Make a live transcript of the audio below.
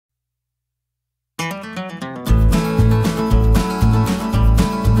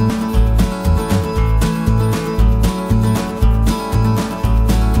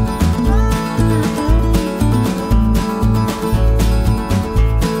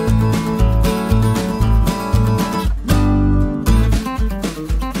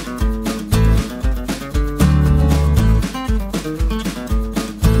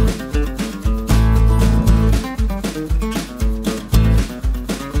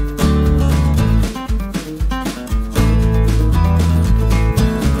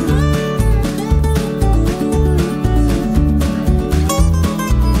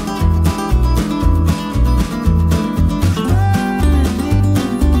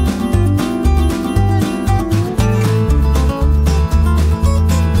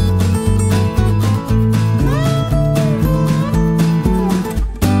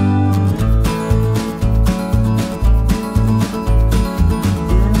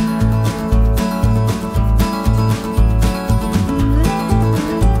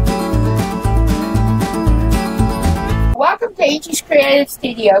Creative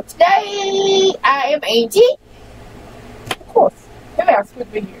Studio. Today, I am Angie. Of course, who else would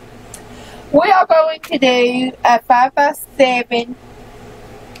be here? We are going to do a 5x7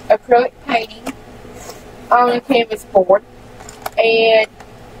 acrylic painting on a canvas board. And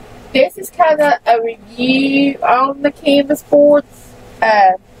this is kind of a review on the canvas boards.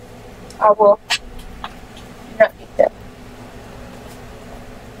 I will not get that.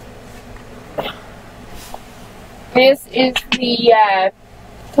 This is the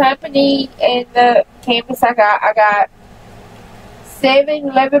company and the canvas I got. I got 7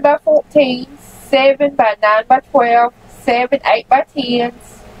 11 by 14, 7 by 9 by 12, 7 8 by 10s,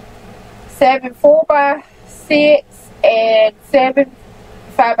 7 4 by 6, and 7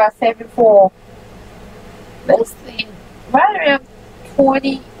 5 by 7 for less than, right around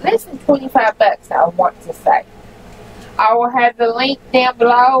 20, less than 25 bucks, I want to say. I will have the link down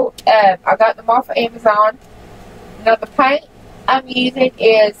below. I got them off of Amazon. Now the paint I'm using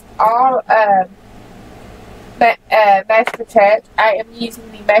is all Master Touch. I am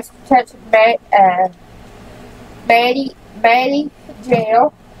using the Master Touch Matty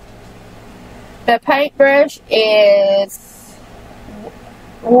Gel. The paintbrush is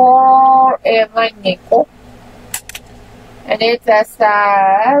War and Nickel. And it's a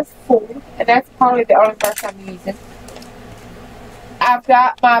size 4. And that's probably the only brush I'm using. I've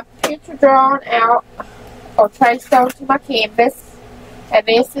got my picture drawn out or traced onto my canvas. And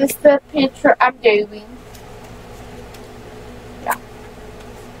this is the picture I'm doing. Yeah.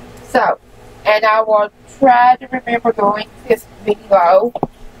 So, and I will try to remember the link to this below.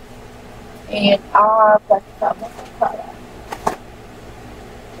 And I've got to find my product.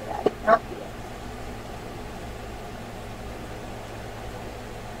 Not yet.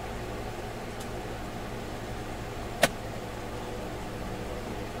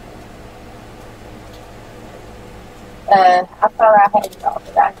 I thought I had it all,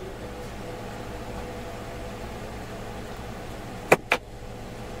 but I didn't.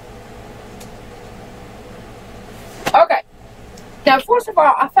 Okay. Now, first of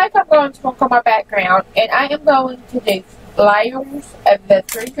all, I think I'm going to work on my background, and I am going to do layers of the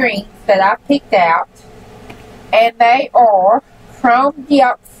 3 greens that I picked out, and they are Chrome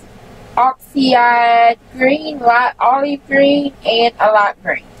Deoxide Green, Light Olive Green, and a Light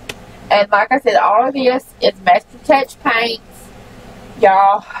Green. And like I said, all of this is Master Touch paints.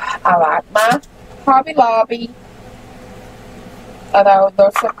 Y'all, I like my Hobby Lobby. Although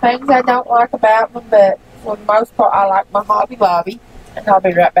there's some things I don't like about them, but for the most part, I like my Hobby Lobby. And I'll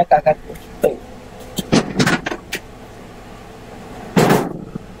be right back. I got this food.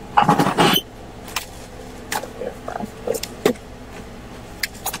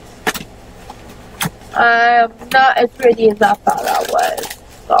 I'm not as pretty as I thought I was.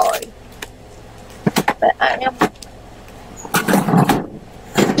 Sorry. But I am.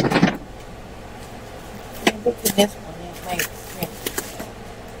 I'm picking this one. It makes sense.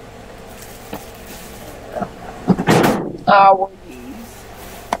 I will use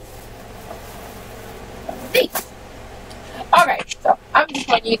these. Okay, so I'm just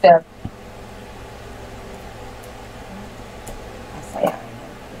going to use them.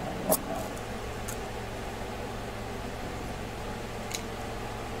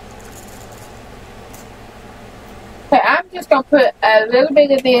 Okay, I'm just going to put a little bit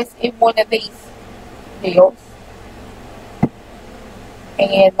of this in one of these deals.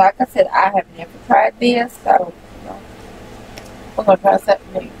 And like I said, I have never tried this, so you know, we're going to try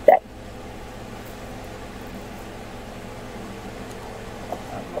something new today.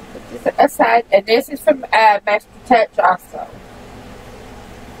 I'm going to put this aside, and this is from Master Touch also.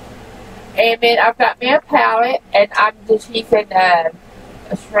 And then I've got me a palette, and I'm just using a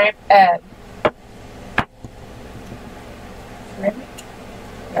ceramic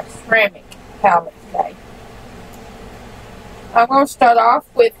palette today. I'm going to start off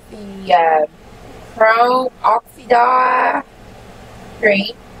with the Chrome Oxide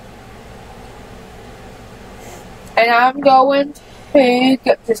Green. And I'm going to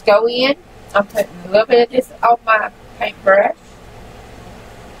just go in. I'm putting a little bit of this on my paintbrush.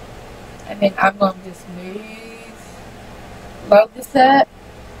 And then I'm going to just load this up.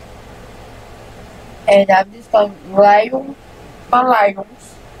 And I'm just going to layer my layers.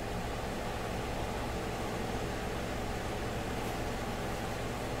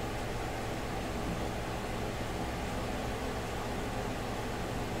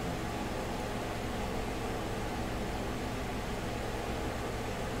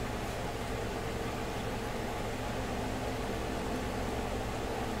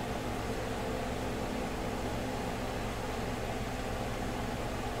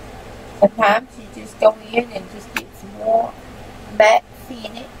 Sometimes you just go in and just get some more matte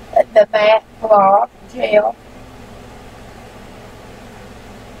finish, the matte block gel.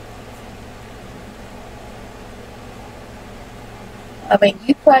 I mean,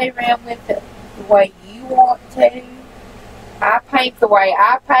 you play around with it the way you want to. I paint the way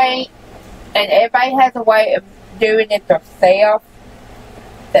I paint, and everybody has a way of doing it themselves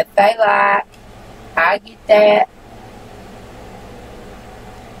that they like. I get that.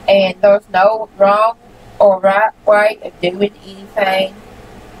 And there's no wrong or right way of doing anything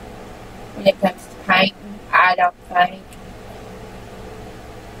when it comes to painting, I don't think.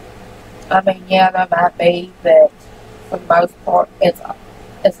 I mean, yeah, there might be, but for the most part, it's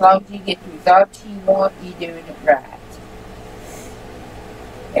as long as you get the results you want, you're doing it right.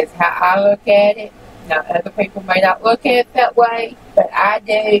 It's how I look at it. Now, other people may not look at it that way, but I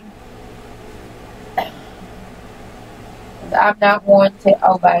do. I'm not one to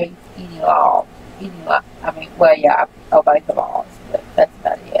obey any law. I mean, well, yeah, I obey the laws, but that's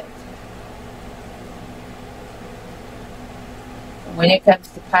about it. When it comes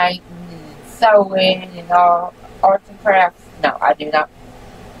to painting and sewing and all arts and crafts, no, I do not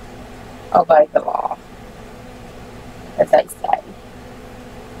obey the law, as they say.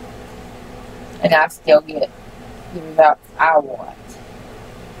 And I still get the results I want.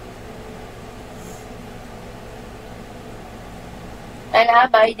 And I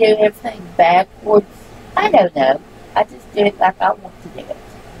may do everything backwards. I don't know. I just do it like I want to do it.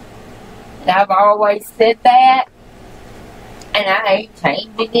 And I've always said that. And I ain't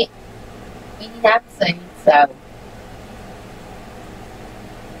changing it anytime soon, so.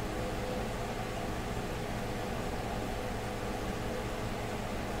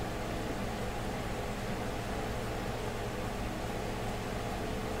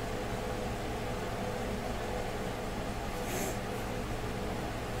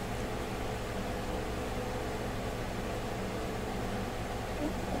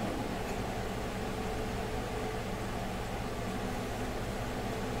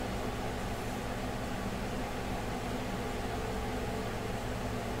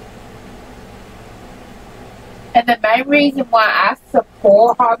 And the main reason why I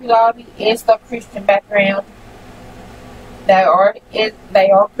support Hobby Lobby is the Christian background. They are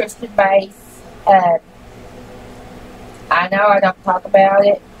Christian based. I know I don't talk about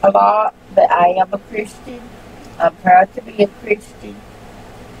it a lot, but I am a Christian. I'm proud to be a Christian.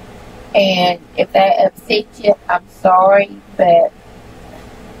 And if that upsets you, I'm sorry, but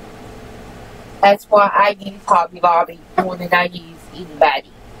that's why I use Hobby Lobby more than I use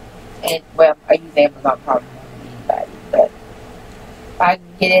anybody. And, well, I use Amazon probably more than anybody, but if I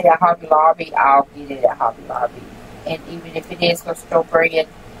can get it at Hobby Lobby, I'll get it at Hobby Lobby. And even if it is the store brand,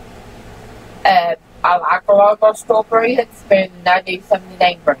 I like a lot of those store brands better than I do some of the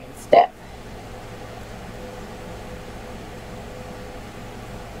name brand stuff.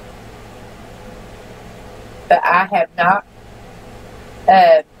 But I have not,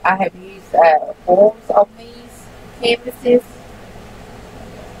 I have used forms on these canvases.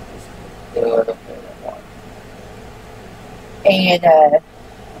 And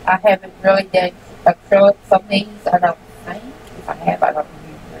I haven't really done acrylics on these, I don't think. If I have, I don't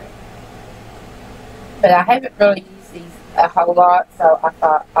remember it. But I haven't really used these a whole lot, so I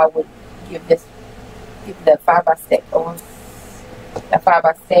thought I would give the 5x6 or the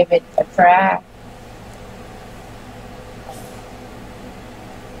 5x7 a try.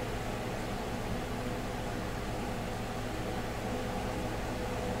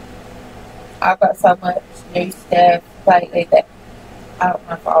 I've got so much new stuff lately that I don't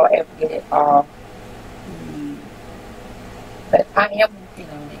know if I'll ever get it all. But I am working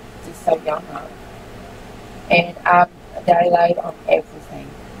on it, just so y'all know. And I'm a day late on everything.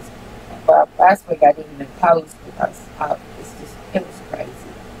 Well, last week I didn't even post because it was crazy.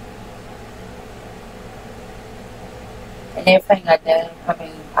 And everything I done, I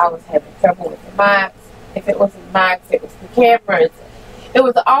mean, I was having trouble with the mics. If it wasn't the mics, it was the cameras. It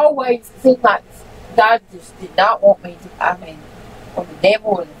was always, seemed like God just did not want me to, I mean, or the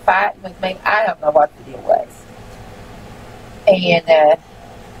devil was fighting with me. I don't know what the deal was. And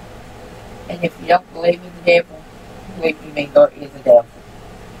if you don't believe in the devil, believe me, there is a devil.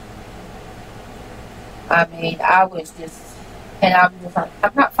 I mean, I was just, and I'm just like,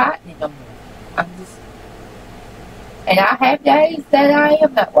 I'm not fighting it no more. I'm just, and I have days that I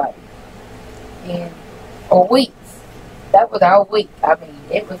am that way. And, or weeks. That was all week. I mean,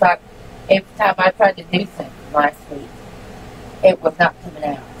 it was like every time I tried to do something last week, it was not coming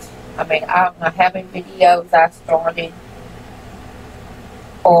out. I mean, I don't know how many videos I started,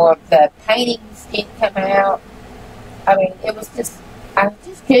 or the paintings didn't come out. I mean, it was just, I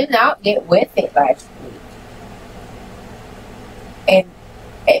just could not get with it last week.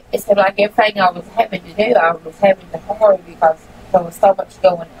 it seemed like everything I was having to do, I was having to hurry because there was so much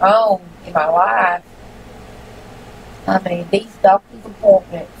going on in my life. I mean, these doctor's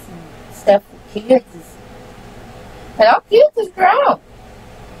appointments and stuff with kids is, and our kids is grown.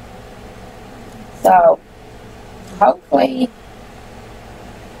 So, hopefully,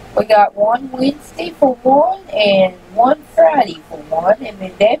 we got one Wednesday for one and one Friday for one. And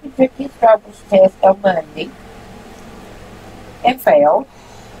then David took his driver's test on Monday and failed.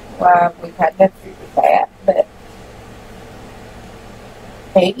 Well, we've had nothing with that, but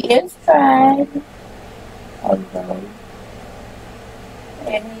he is trying. And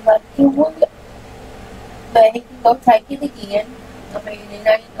he will, but he can go take it again. I mean, it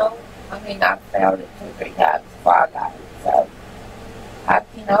ain't no, I mean, I failed it 2 or 3 times before I got it, so I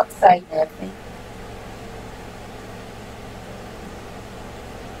cannot say nothing.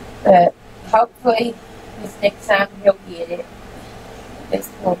 But hopefully this next time he'll get it. This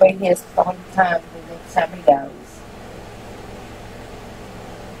will be his fun time the next time he goes.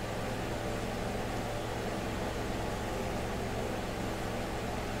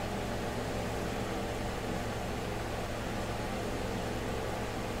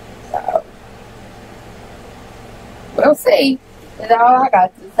 So we'll see. That's all I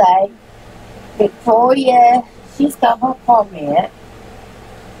got to say. Victoria, she's got her permit.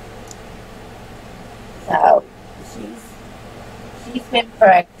 So she's been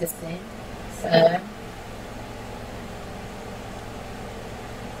practicing some.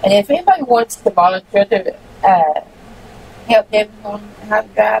 And if anybody wants to volunteer to help them on how to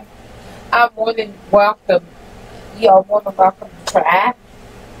drive, I'm more than welcome. You're more than welcome to try.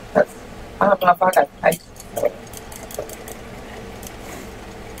 I don't know if I got patience for it.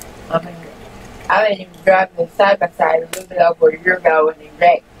 I mean, I didn't even drive the side by side a little bit over where you're going and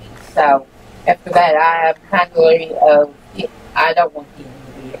wrecked me. So after that, I am handling I don't want to get in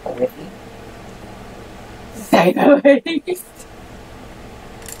the vehicle with you, to say the least.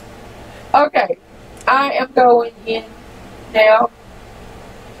 Okay, I am going in now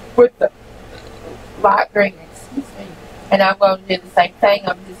with the light green, excuse me, and I'm going to do the same thing.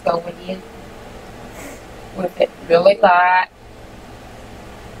 I'm just going in with it really light.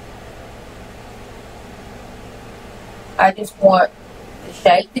 I just want the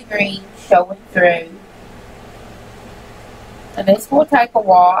shade of green showing through. And this will take a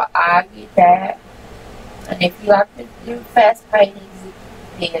while, I get that. And if you like to do fast paintings,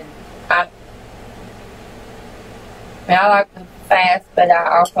 then I like them fast, but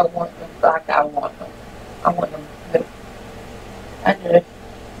I also want them like I want them. I want them to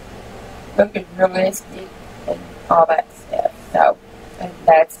looking realistic and all that stuff. So, and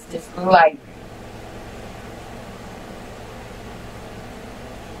that's just layering.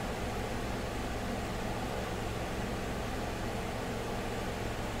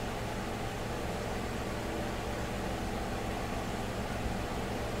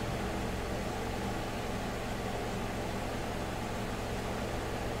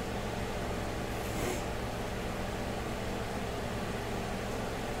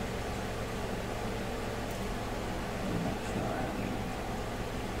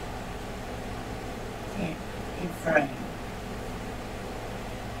 Frame.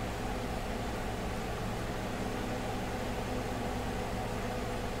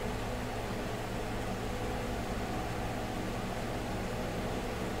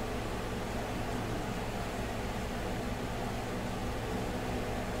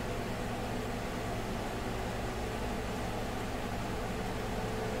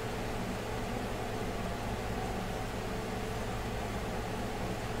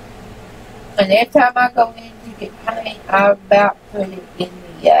 And every time I go in to get paint, I'm about to put it in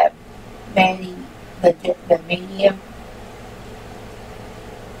the the medium.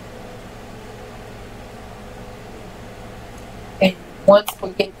 And once we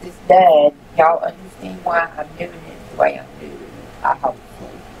get this done, y'all understand why I'm doing it the way I'm doing it, I hope.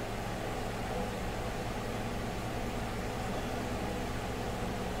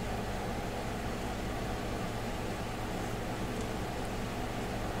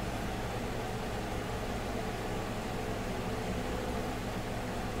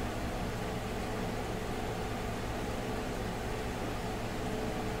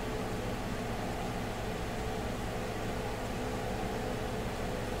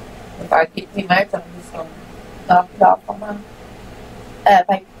 If I get too much, I'm just going to knock it off on my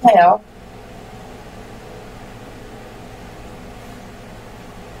paper towel.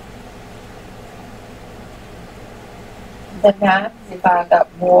 Sometimes, if I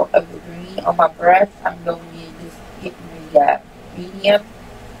got more of the green on my brush, I'm going to just get the medium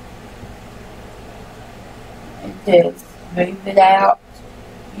and just move it out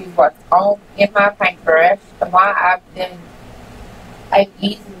you what's on in my paintbrush and why I'm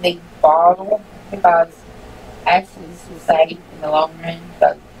using the bottle, because actually this will save in the long run,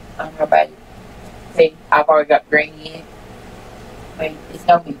 but I don't know about it. See, I've already got green in it. I mean, it's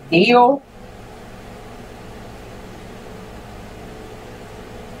no big deal.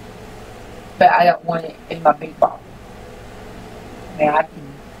 But I don't want it in my big bottle. I mean, I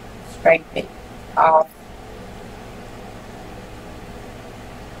can scrape it off.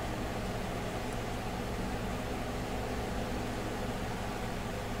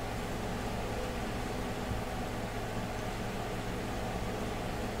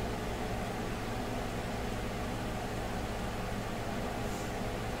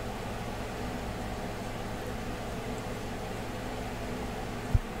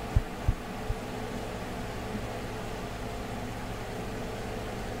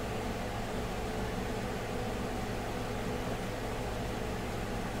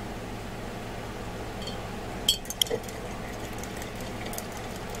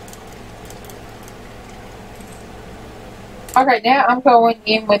 Okay, now I'm going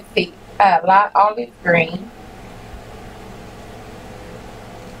in with the light olive green.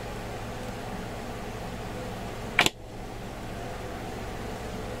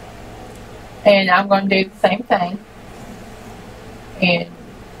 And I'm going to do the same thing. And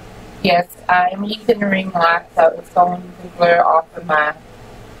yes, I am using the ring light, so it's going to blur off of my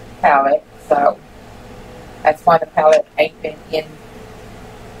palette. So that's why the palette ain't been in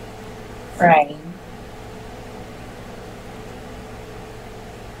frame.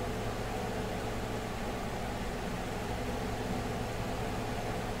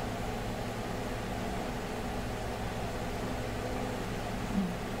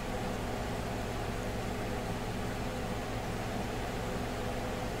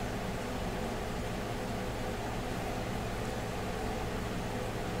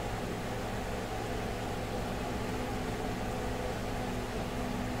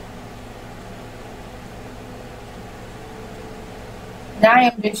 Now I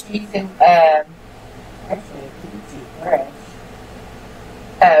am just using actually a PG brush,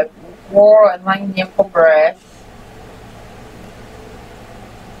 War and Lane Nimble brush.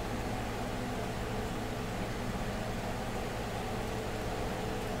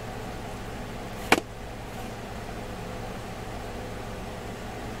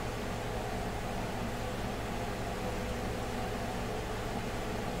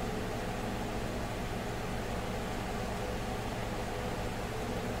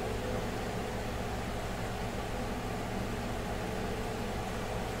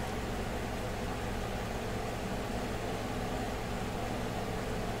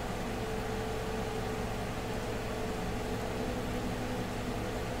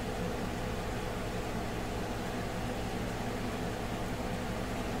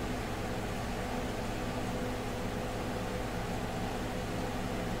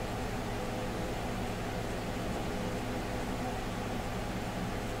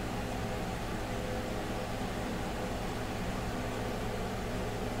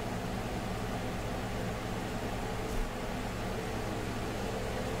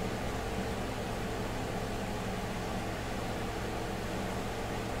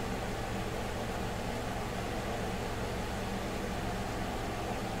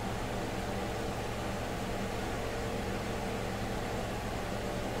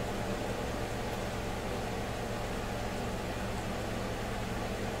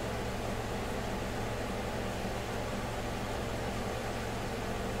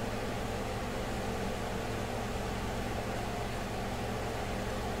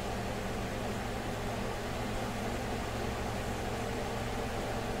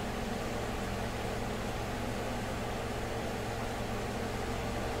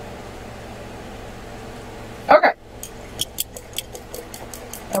 Okay.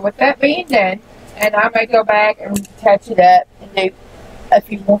 And with that being done, and I may go back and touch it up and do a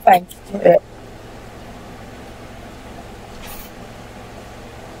few more things to it.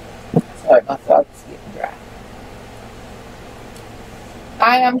 Sorry, my throat is getting dry.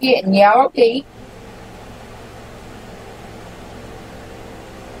 I am getting yellow deep.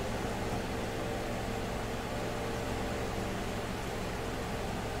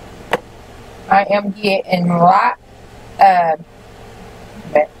 I am getting light, this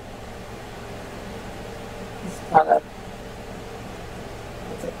kind of,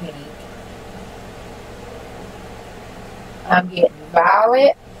 it's a pink. I'm getting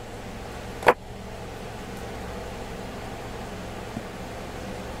violet.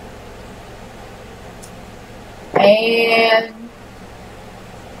 And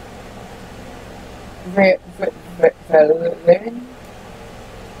vermilion.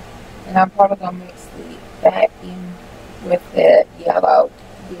 And I'm probably going to mix the back in with the yellow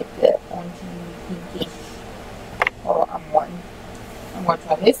to get the orangey pinkish color I'm wanting. I'm going to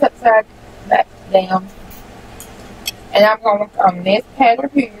turn this upside back down. And I'm going to work on this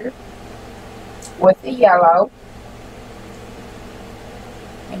pattern here with the yellow.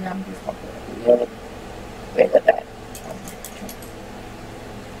 And I'm just going to put a little bit of that.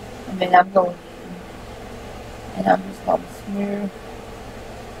 And then I'm going in and I'm just going to smear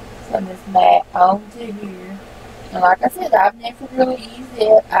some of this matte onto here. And like I said, I've never really used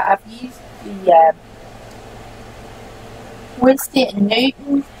it. I've used the Winston &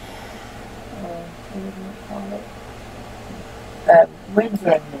 Newton. What do you call it?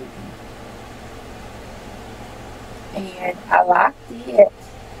 Winsor & Newton. And I liked it,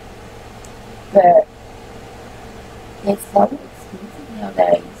 but it's so expensive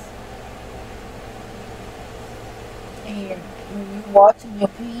nowadays. And when you're watching your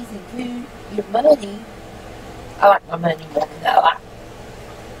P's and Q's, your money, I like my money more than I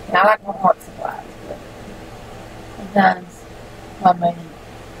like my art supplies, but sometimes my money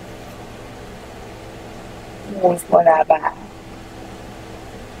is what I buy.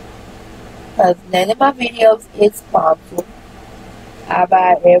 Because none of my videos is sponsored. I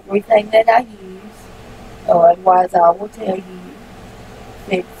buy everything that I use, or otherwise I will tell you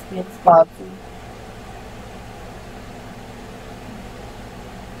if it's been sponsored.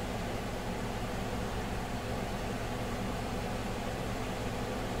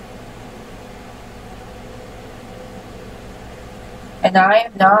 And I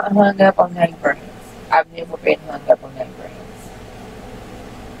am not hung up on name brands. I've never been hung up on name brands.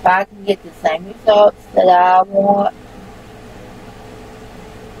 If I can get the same results that I want,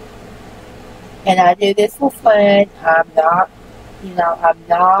 and I do this for fun,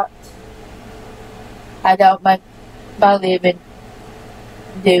 I don't make my living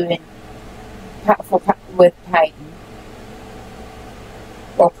with painting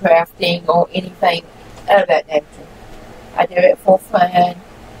or crafting or anything of that nature. I do it for fun.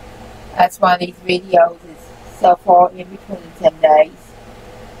 That's why these videos is so far in between some days.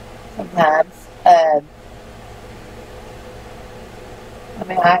 Sometimes. I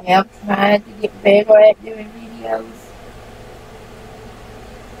am trying to get better at doing videos.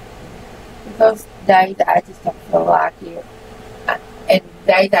 Because days I just don't feel like it. And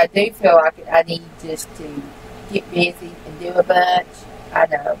days I do feel like it, I need just to get busy and do a bunch. I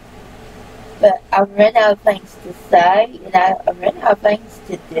know. But I run out of things to say, and I run out of things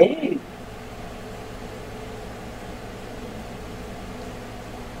to do.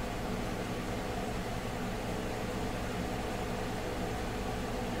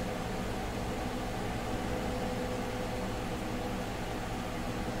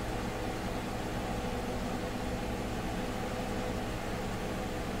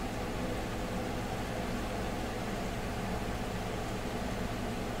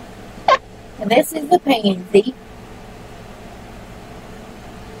 And this is the Pansy.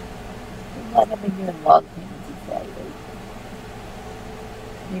 Like I've been doing a lot of Pansies lately.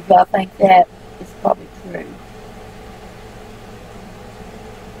 If y'all think that, it's probably true.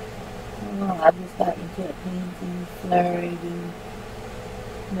 I just got into a Pansy flurry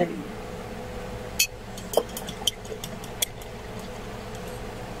mood.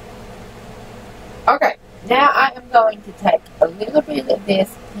 Okay, now I am going to take a little bit of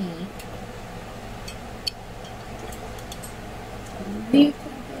this pink. A little bit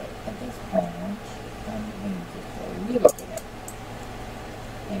of this orange, and just a little bit,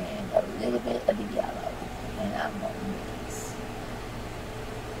 and a little bit of the yellow, and I'm going to mix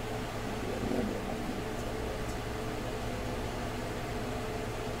a little bit of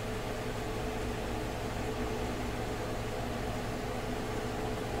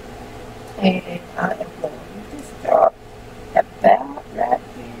it. And I am going to start about right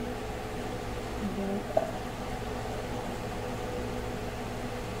here.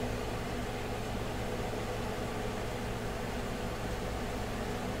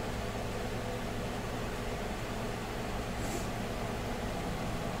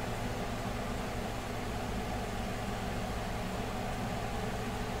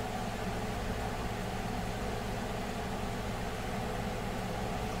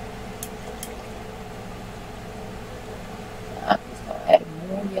 I'm just going to add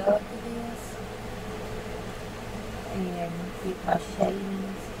more yellow to this and get my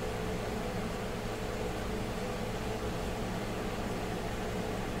shadings.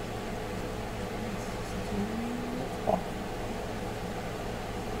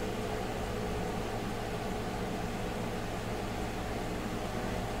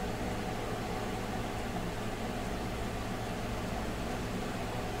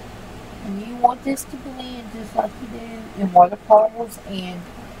 And you want this to blend just like you do in watercolors and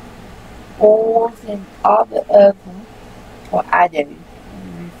oils and all the other. Well, I do. Let me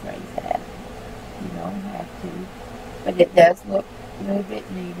rephrase that. You don't have to. But it does look a little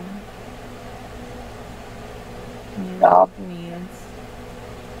bit neater. And it all blends.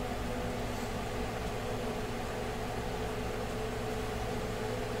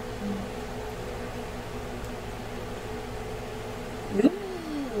 Ooh.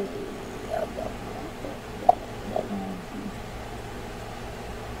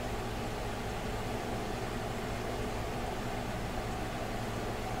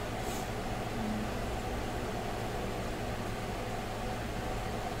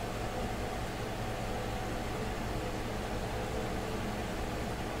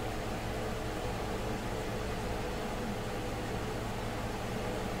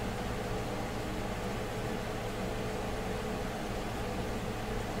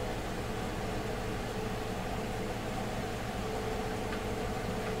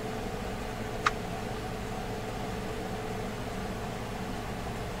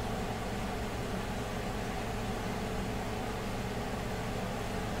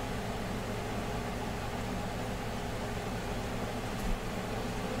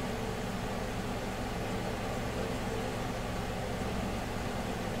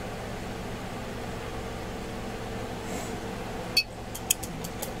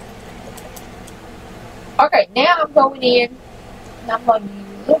 Okay, now I'm going in and I'm going to use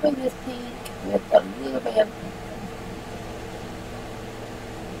a little bit of this pink with a little bit of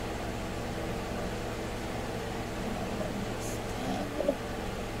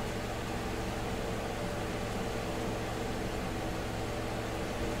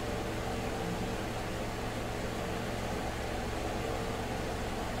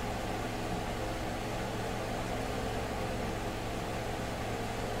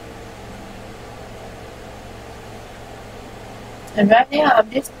and right now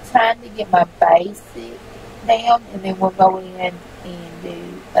I'm just trying to get my basic down, and then we'll go in and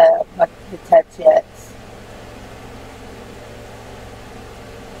do the touch-ups.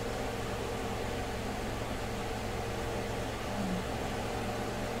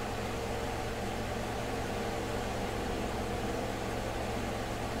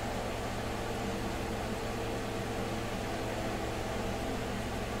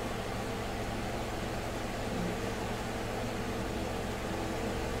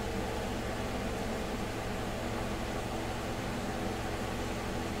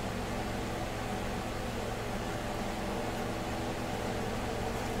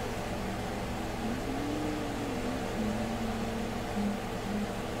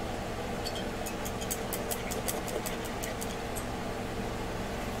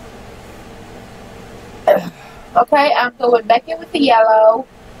 Okay, I'm going back in with the yellow.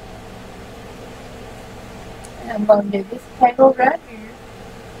 And I'm going to do this petal right here.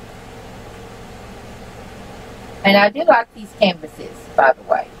 And I do like these canvases, by the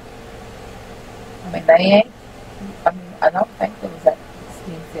way. I mean, they ain't, I don't think it was that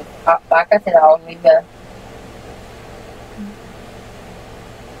expensive. Like I said, I'll leave the...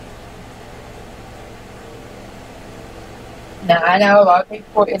 Now, I know a lot of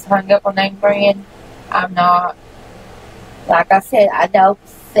people is hung up on name brand. I'm not. Like I said, I don't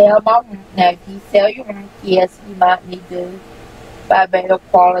sell my work. Now, if you sell your work, yes, you might need to buy better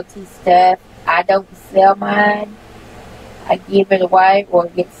quality stuff. I don't sell mine. I give it away or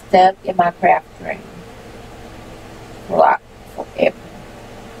it gets stuck in my craft room. Like, forever.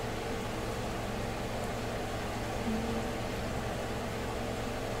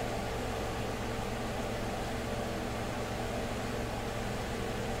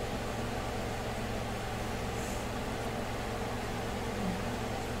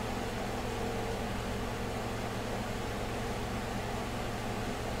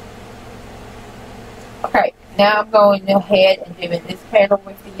 Okay, now I'm going ahead and doing this petal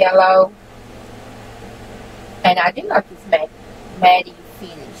with the yellow. And I do like this matte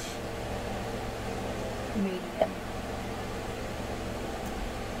finish. Medium.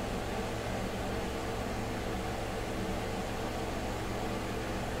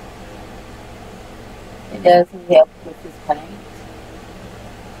 It does help with this paint.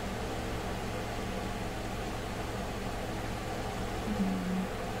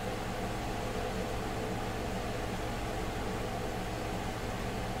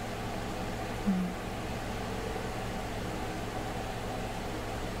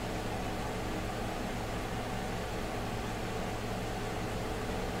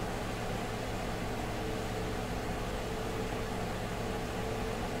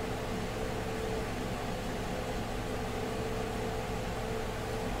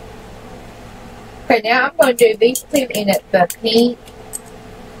 Okay, now I'm going to do these two in the pink.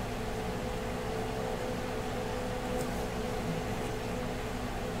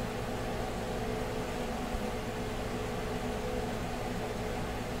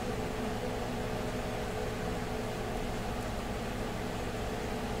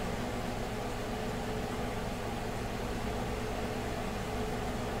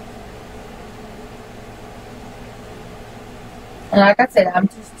 And like I said, I'm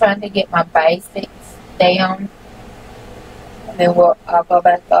just trying to get my basics down. And then I'll go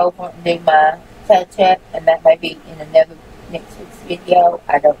back over and do my touch-up. And that may be in another next week's video.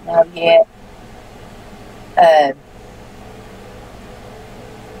 I don't know yet.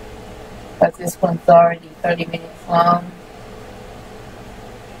 But this one's already 30 minutes long.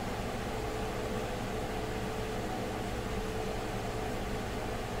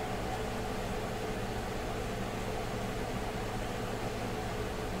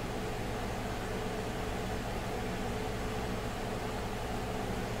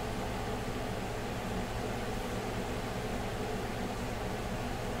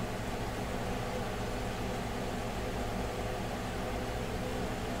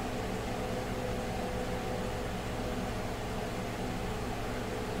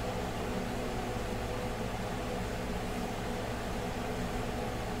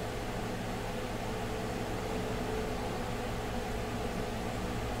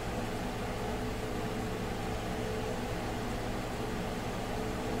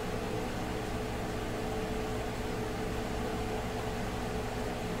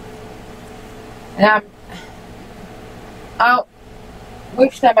 And I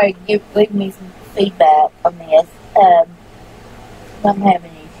wish somebody would leave me some feedback on this. I'm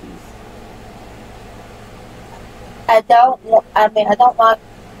having issues. I don't like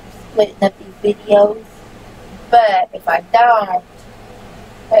splitting up these videos, but if I don't,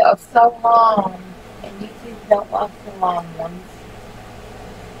 they are so long, and YouTube don't like the long ones.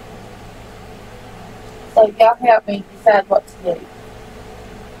 So y'all help me decide what to do.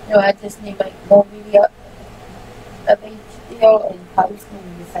 You know, I just need to make more video of each deal and post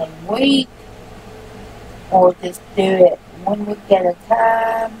them the same week, or just do it 1 week at a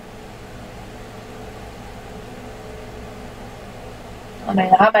time. I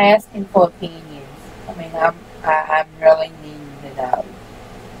mean, I'm asking for opinions. I mean, I'm really needing to know.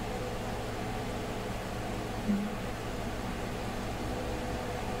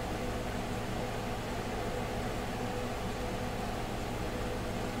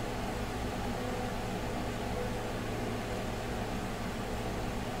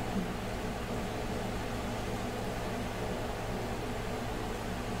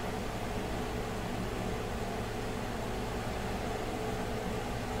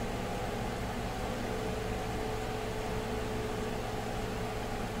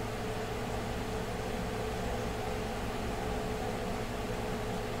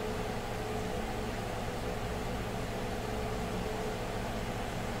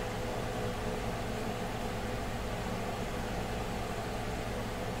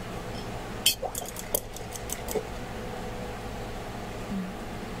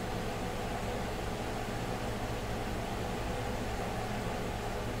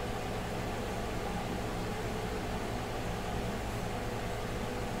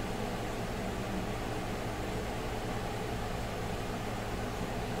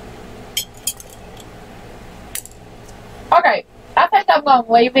 Okay, I think I'm going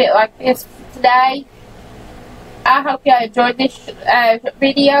to leave it like this today. I hope y'all enjoyed this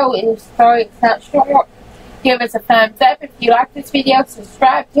video. It's not short. Give us a thumbs up if you like this video.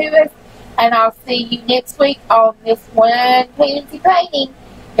 Subscribe to us. And I'll see you next week on this one Pansy painting.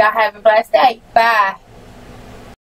 Y'all have a blessed day. Bye.